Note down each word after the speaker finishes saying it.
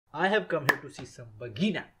I have come here to see some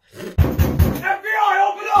vagina. FBI,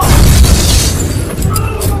 open up!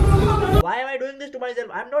 Why am I doing this to myself?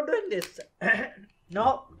 I'm not doing this.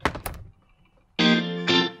 No.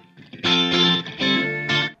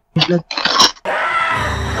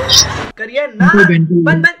 करिए ना.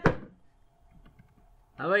 बंद.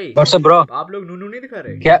 हाँ भाई. WhatsApp bro. आप लोग नूनू नहीं दिखा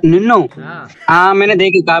रहे? क्या नूनू? हाँ मैंने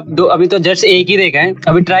देखा दो, अभी तो जस्ट एक ही देखा है.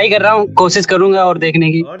 अभी ट्राई कर रहा हूँ, कोशिश करूंगा और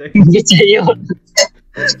देखने की. ये चाहिए और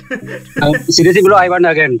सीरियसली बोलो, आई वांट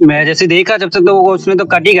अगेन. मैं जैसे देखा जब तक तो वो उसने तो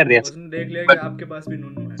कट ही कर दिया. उसने देख लिया कि आपके पास भी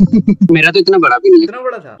नूनू है. मेरा तो इतना बड़ा भी नहीं. इतना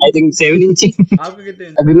बड़ा था? I think 7 inch. आपका कितने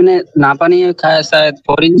इंच? अभी मैंने नापा नहीं है, खाया शायद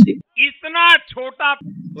 4 इंच. इतना छोटा.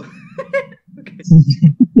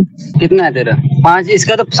 कितना है तेरा? 5.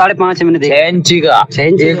 इसका तो 5.5 है. मैंने देखा 6 इंच का. 6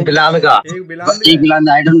 इंच. एक बिलाल का. एक Bilal.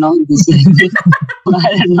 I don't know.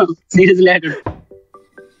 I don't know. Seriously I don't.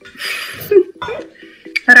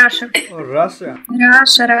 Russia. Oh, Russia.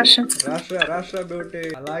 Russia. Russia, beauty.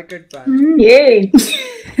 I like it, man. Yay.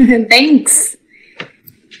 Thanks.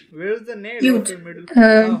 Where's the nail? Cute. Middle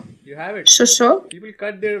finger? Oh, you have it. Sure. People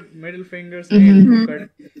cut their middle fingers. Nail. Cut.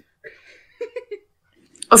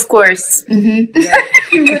 Of course. Yeah.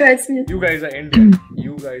 You guys are Indian.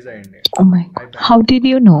 Oh my god. How did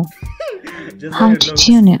you know? Just How by your did looks.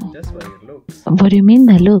 you know? Just by your looks. What do you mean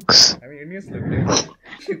the looks? I mean, Indians look different.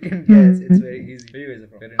 You can guess. It's very easy. Where you guys are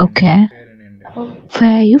from? We're in Okay. India. We're in India.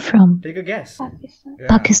 Where are you from? Take a guess. Pakistan. Yeah.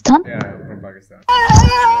 Pakistan? Yeah, I'm from Pakistan.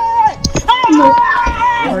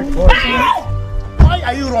 What? Why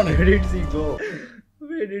are you running? Where did she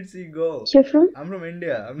go? You're from? I'm from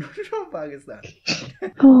India. I'm not from Pakistan.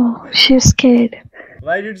 Oh, she's scared.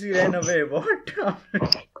 Why did she run away? What?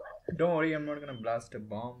 Don't worry, I'm not gonna blast a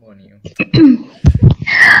bomb on you.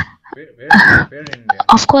 Where in India?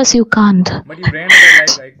 Of course you can't. But you ran away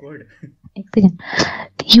like I could.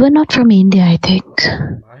 You are not from India, I think.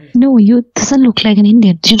 Why? No, you doesn't look like an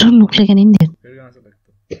Indian. You don't look like an Indian. Where कहाँ से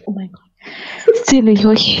लगता? Oh my god. Still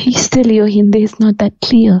your Hindi is not that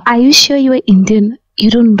clear. Are you sure you are Indian? You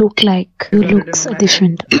don't look like. Your looks are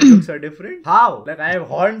different. Your looks are different? How? Like I have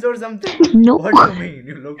horns or something? No. What do you mean?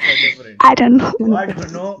 Your looks are different. I don't know. I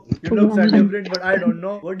don't know. Your looks are different, but I don't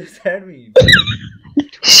know. What does that mean?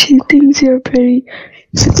 She thinks you're very.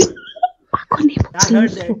 I heard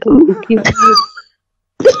that.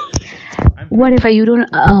 Whatever, you don't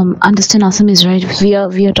understand Assamese, right? We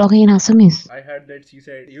are talking in Assamese. I heard that she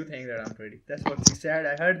said, you think that I'm pretty. That's what she said.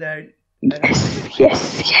 I heard that.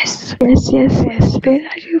 Yes. Where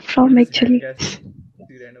are you from actually?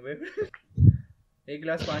 She ran away. एक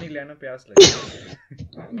गिलास पानी लेना, प्यास लगी.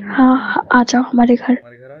 हाँ, आ जाओ हमारे घर.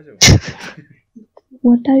 हमारे घर आ जाओ.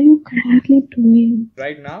 What are you currently doing?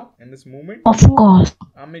 Right now, in this moment? Of course.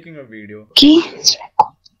 I'm making a video. Okay.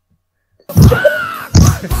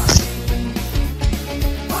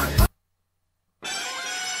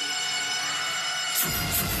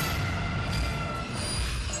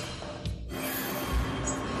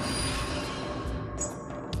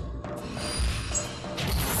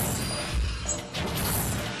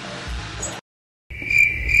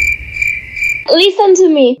 Listen to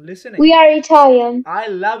me. Listening. We are Italian. I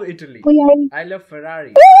love Italy. I love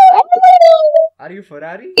Ferrari. Are you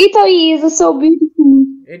Ferrari? Italy is so beautiful.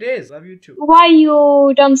 It is. Love you too. Why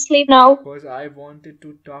you don't sleep now? Because I wanted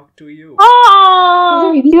to talk to you.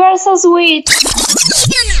 Ah, you are so sweet.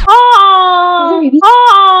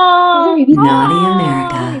 Naughty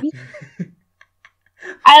America.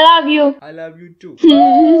 I love you. I love you too.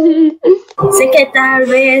 Sé que tal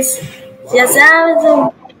vez ya sabes.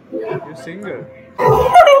 You're single.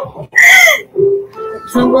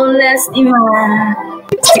 Somos lastimadas.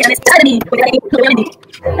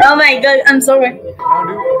 Oh my god, I'm sorry.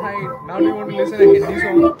 Now do you want to listen to a Hindi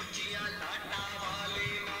song?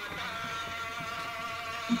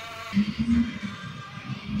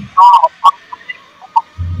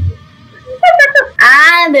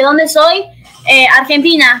 Ah, ¿de dónde soy?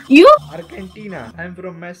 Argentina. ¿You? Argentina. I'm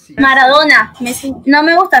from Messi. Maradona. Messi. No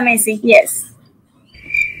me gusta Messi. Yes.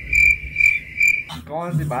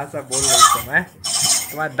 कौन सी भाषा बोल रहे हो तुम?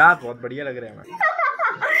 तुम्हारे दांत बहुत बढ़िया लग रहे हैं.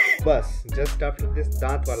 बस just after this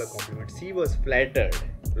दांत वाला compliment, she was flattered.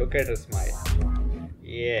 Look at her smile.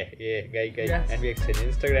 Yeah, guy. And we exchanged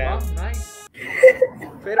Instagram. Nice.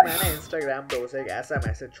 फिर मैंने Instagram पे उसे एक ऐसा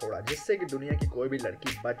मैसेज छोड़ा जिससे कि दुनिया की कोई भी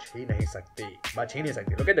लड़की बच ही नहीं सकती.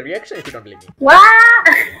 Look at the reaction if you don't believe me.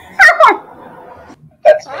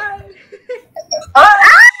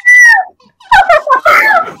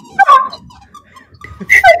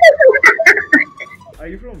 Are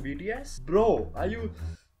you from BTS? Bro, are you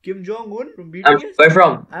Kim Jong Un from I'm BTS? where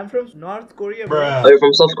from? I'm from North Korea, bro. Oh, you're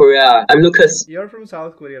from South Korea. I'm Lucas. You're from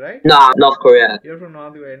South Korea, right? Nah, North Korea. You're from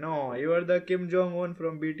North Korea. No, you are the Kim Jong Un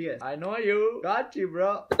from BTS. I know you. Got you,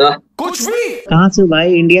 bro. कहाँ से हो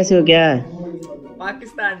भाई? India से हो क्या?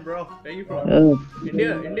 Pakistan, bro. Where you from?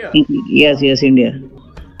 India, India. Yes yes India.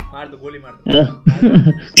 मार दो गोली मार दो।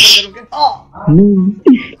 करूं क्या?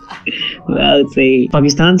 वाह सही।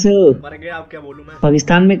 पाकिस्तान से हो? मर गया, अब क्या बोलूं मैं?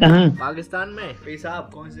 पाकिस्तान में कहाँ? पाकिस्तान में पेशाब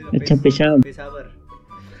कौन से? अच्छा पेशाब। पेशावर।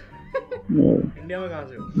 इंडिया में कहाँ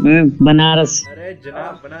से हो? मैं बनारस। अरे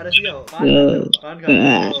जनाब बनारसी हो? पान खाते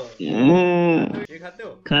हो? ये खाते हो?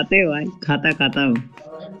 खाते हो भाई? खाता हूँ।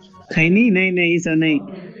 खैनी नहीं सब नहीं,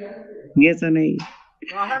 ये सब नहीं।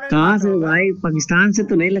 कहाँ से हो भाई? पाकिस्तान से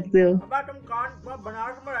तो नहीं लगते हो। तुम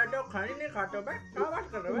बनारस में रहते हो, खैनी नहीं खाते हो? क्या बात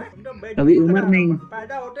कर रहे हो? तुम तो अभी उम्र नहीं।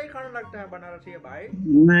 पैदा होते ही खाने लगता है बनारसी है भाई।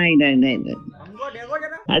 नहीं। हमको देखो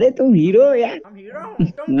जरा। अरे तुम हीरो हो यार। हम हीरो हो?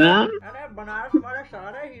 तुम हाँ? अरे बनारस वाले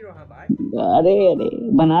सारे हीरो हैं भाई। अरे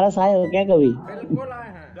बनारस आए हो क्या कभी? बिल्कुल आए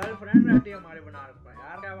हैं, गर्लफ्रेंड रहती है हमारे बनारस में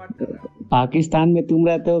यार, क्या बात कर रहे हो? पाकिस्तान में तुम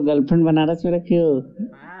रहते हो, गर्लफ्रेंड बनारस में रखे हो?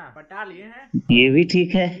 हाँ, पटा लिए हैं। ये भी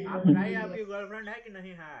ठीक है। आप बताइए आपकी गर्लफ्रेंड है कि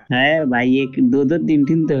नहीं है? है भाई, एक दो तीन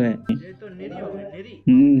तो है। ये तो निरी हो गई,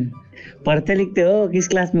 निरी। पढ़ते लिखते हो? किस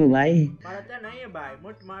क्लास में हो भाई? पढ़ते नहीं है भाई,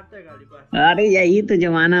 मुठ मारते गाली पास। अरे यही तो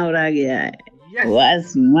जमाना हो रहा गया है। Yes.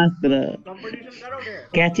 बस मस्त रहो। कंपटीशन करोगे?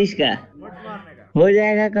 क्या चीज का? मुठ मारने का। हो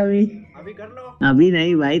जाएगा कभी। अभी कर लो। अभी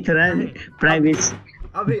नहीं भाई, थोड़ा प्राइवेसी।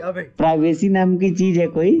 अभी प्राइवेसी नाम की चीज है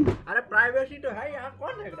कोई? अरे प्राइवेसी तो है, यहाँ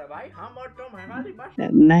कौन देख रहा है भाई? हम और तुम है ना, बस।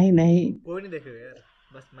 नहीं कोई नहीं देखेगा यार,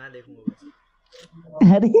 बस मैं देखूंगा बस।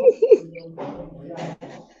 अरे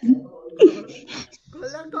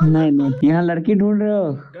नहीं यहाँ लड़की ढूंढ रहे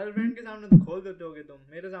हो? गर्लफ्रेंड के सामने तो खोल देते होगे तुम,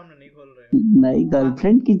 मेरे सामने नहीं खोल रहे हो। नहीं,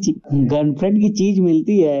 गर्लफ्रेंड की चीज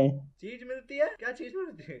मिलती है। चीज मिलती है? क्या चीज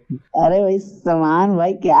मिलती है? अरे भाई सामान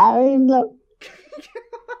भाई, क्या है मतलब।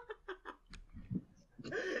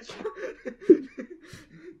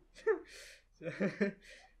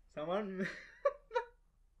 सामान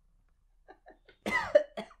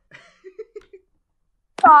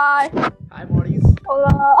Hi. Hi Maurice.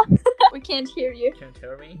 Hola. We can't hear you. Can't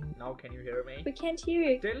hear me? Now can you hear me? We can't hear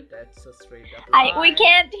you. Still? That's a straight up lie. We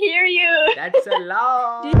can't hear you. That's a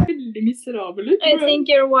lie. I think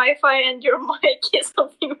your Wi-Fi and your mic is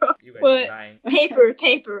something wrong. You guys are What? lying.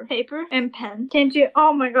 Paper and pen. Can't you?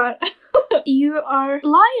 Oh my god. You are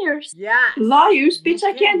liars. Yeah. Liars, bitch,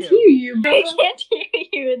 I can't hear you, bro. I can't hear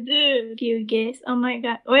you, dude. You gays. Oh my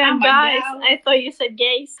god. Oh yeah, Oh my guys. God. I thought you said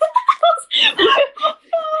gays.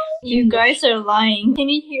 You guys are lying. Can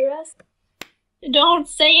you hear us? Don't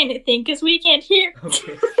say anything, because we can't hear.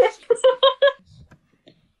 Okay.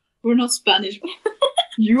 We're not Spanish.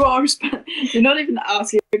 You are Spanish. You're not even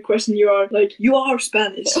asking a question. You are like, you are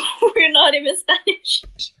Spanish. We're not even Spanish.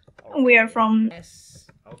 We are from... Yes.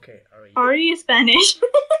 Okay. Are you? Are you Spanish?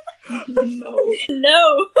 No,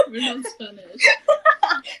 No. we're not Spanish.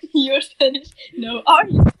 You're Spanish. No. Are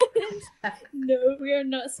you Spanish? No, we are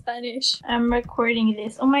not Spanish. I'm recording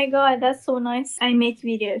this. Oh my god, that's so nice. I make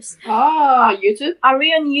videos. Ah, YouTube? Are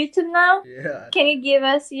we on YouTube now? Yeah. Can you give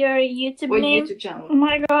us your YouTube What name? YouTube channel? Oh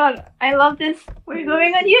my god, I love this. We're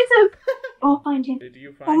going on YouTube. Oh, find him. Did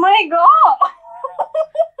you Oh find? my god.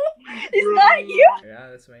 Is that you? Yeah,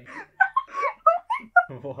 that's me.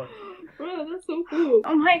 What? Bro, that's so cool.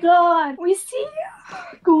 Oh my god, we see you.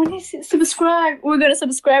 Go on, subscribe. We're gonna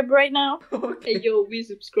subscribe right now. Hey, yo, we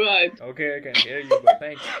subscribed. Okay, I can hear you, but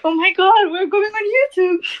thanks. Oh my god, we're going on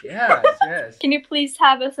YouTube. Yes, yes. Can you please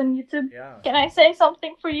have us on YouTube? Yeah. Can I say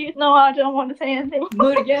something for you? No, I don't want to say anything.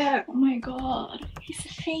 But yeah. Oh my god, he's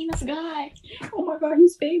a famous guy. Oh my god,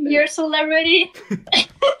 he's famous. You're a celebrity.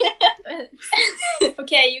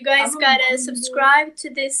 Okay, you guys gotta subscribe to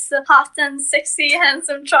this hot and sexy,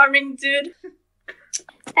 handsome, charming dude.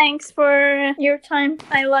 Thanks for your time.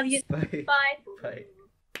 I love you. Bye. Bye. Bye.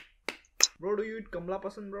 Bro, do you eat कमला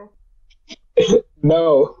पसंद bro? No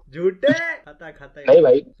झूठे खाता है नहीं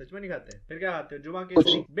भाई, सच में नहीं खाते फिर क्या खाते हो जुबान कुछ-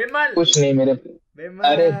 केसरी बिमल कुछ नहीं मेरे। बिमल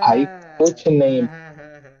अरे भाई, कुछ नहीं।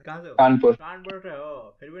 कहाँ से हो? कानपुर। कानपुर से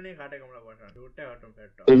हो फिर भी नहीं खाते कमला पसंद झूठे हो तुम फिर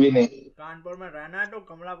तो फिर भी नहीं। कानपुर में रहना है तो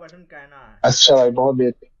कमला पसंद कहना है अच्छा भाई, बहुत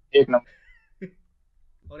बेहतर, एक नंबर।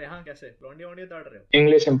 और यहाँ कैसे लौंडी वोंडी तोड़ रहे हो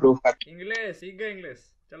इंग्लिश इम्प्रूव कर। इंग्लिश सीख गए इंग्लिश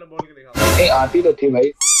चलो बोल के दिखाओ नहीं आती तो थी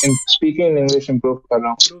भाई, स्पीकिंग इंग्लिश इम्प्रूव कर रहा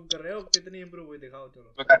हूँ। इम्प्रूव कर रहे हो कितनी इम्प्रूव हुई दिखाओ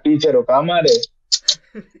चलो तो टीचर हो का हमारे।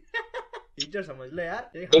 टीचर समझ ले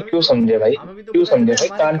यार ये क्यों समझे भाई, हमें भी तो क्यों पता समझे चले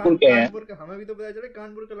भाई, हमारे कानपुर के हैं। कानपुर का हमें भी तो पता चले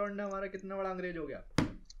कानपुर का लौंडा हमारा कितना बड़ा अंग्रेज हो गया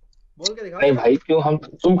बोल के दिखाओ नहीं भाई क्यों, हम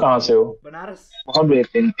तुम कहाँ से हो? बनारस बहुत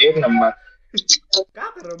बेहतरीन, एक नंबर। क्या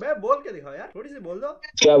कर रहे हो बे? बोल के दिखाओ यार, थोड़ी सी बोल दो।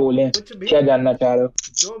 क्या बोले? कुछ भी, क्या जानना चाह रहे हो?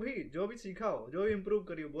 जो भी सीखा हो, जो भी इम्प्रूव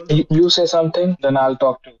करी हो, बोल दो। You say something, then I'll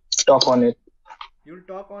talk on it. You'll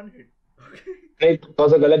talk on it. नहीं, थोड़ा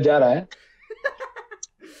सा गलत जा रहा है।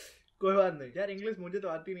 कोई बात नहीं यार, इंग्लिश मुझे तो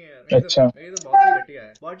आती नहीं है यार। अच्छा, मेरी तो बहुत ही घटिया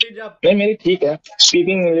है। What is up? नहीं मेरी ठीक है,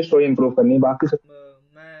 स्पीकिंग इंग्लिश थोड़ी इम्प्रूव करनी है, बाकी सब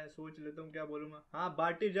मैं सोच लेता हूँ क्या बोलूंगा। हाँ,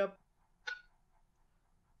 व्हाट इज अप।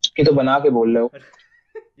 ये तो बना के बोल रहे हो।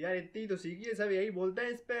 यार इतनी तो सीखी है, सब यही बोलते हैं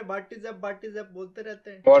इस पे, व्हाट इज अप बोलते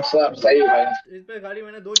रहते हैं। व्हाट्सएप सही है भाई। इस पे खाली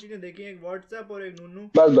मैंने दो चीजें देखी हैं, एक व्हाट्सएप और एक नूनू।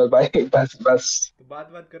 बस बस भाई, बस। तो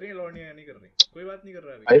बात कर रही है लौड़नी या नहीं कर रही? कोई बात नहीं कर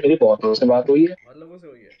रहा अभी। भाई मेरी बहुत लोगों से बात हुई है। बहुत लोगों से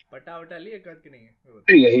हुई है। पटा वटा लिए कद की नहीं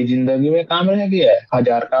है? यही जिंदगी में काम रह गया है,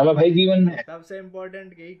 1000 काम है भाई जीवन में। सबसे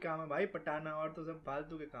इम्पोर्टेंट यही काम है भाई, पटाना, और तो सब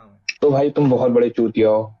फालतू के काम है। तो भाई तुम बहुत बड़े चूतिया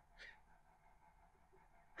हो।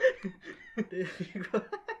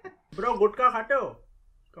 ब्रो गुटखा खाते हो?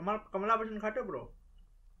 कमला पसंद खाते हो ब्रो?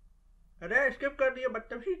 अरे स्किप कर दिए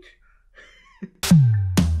बदतमीज।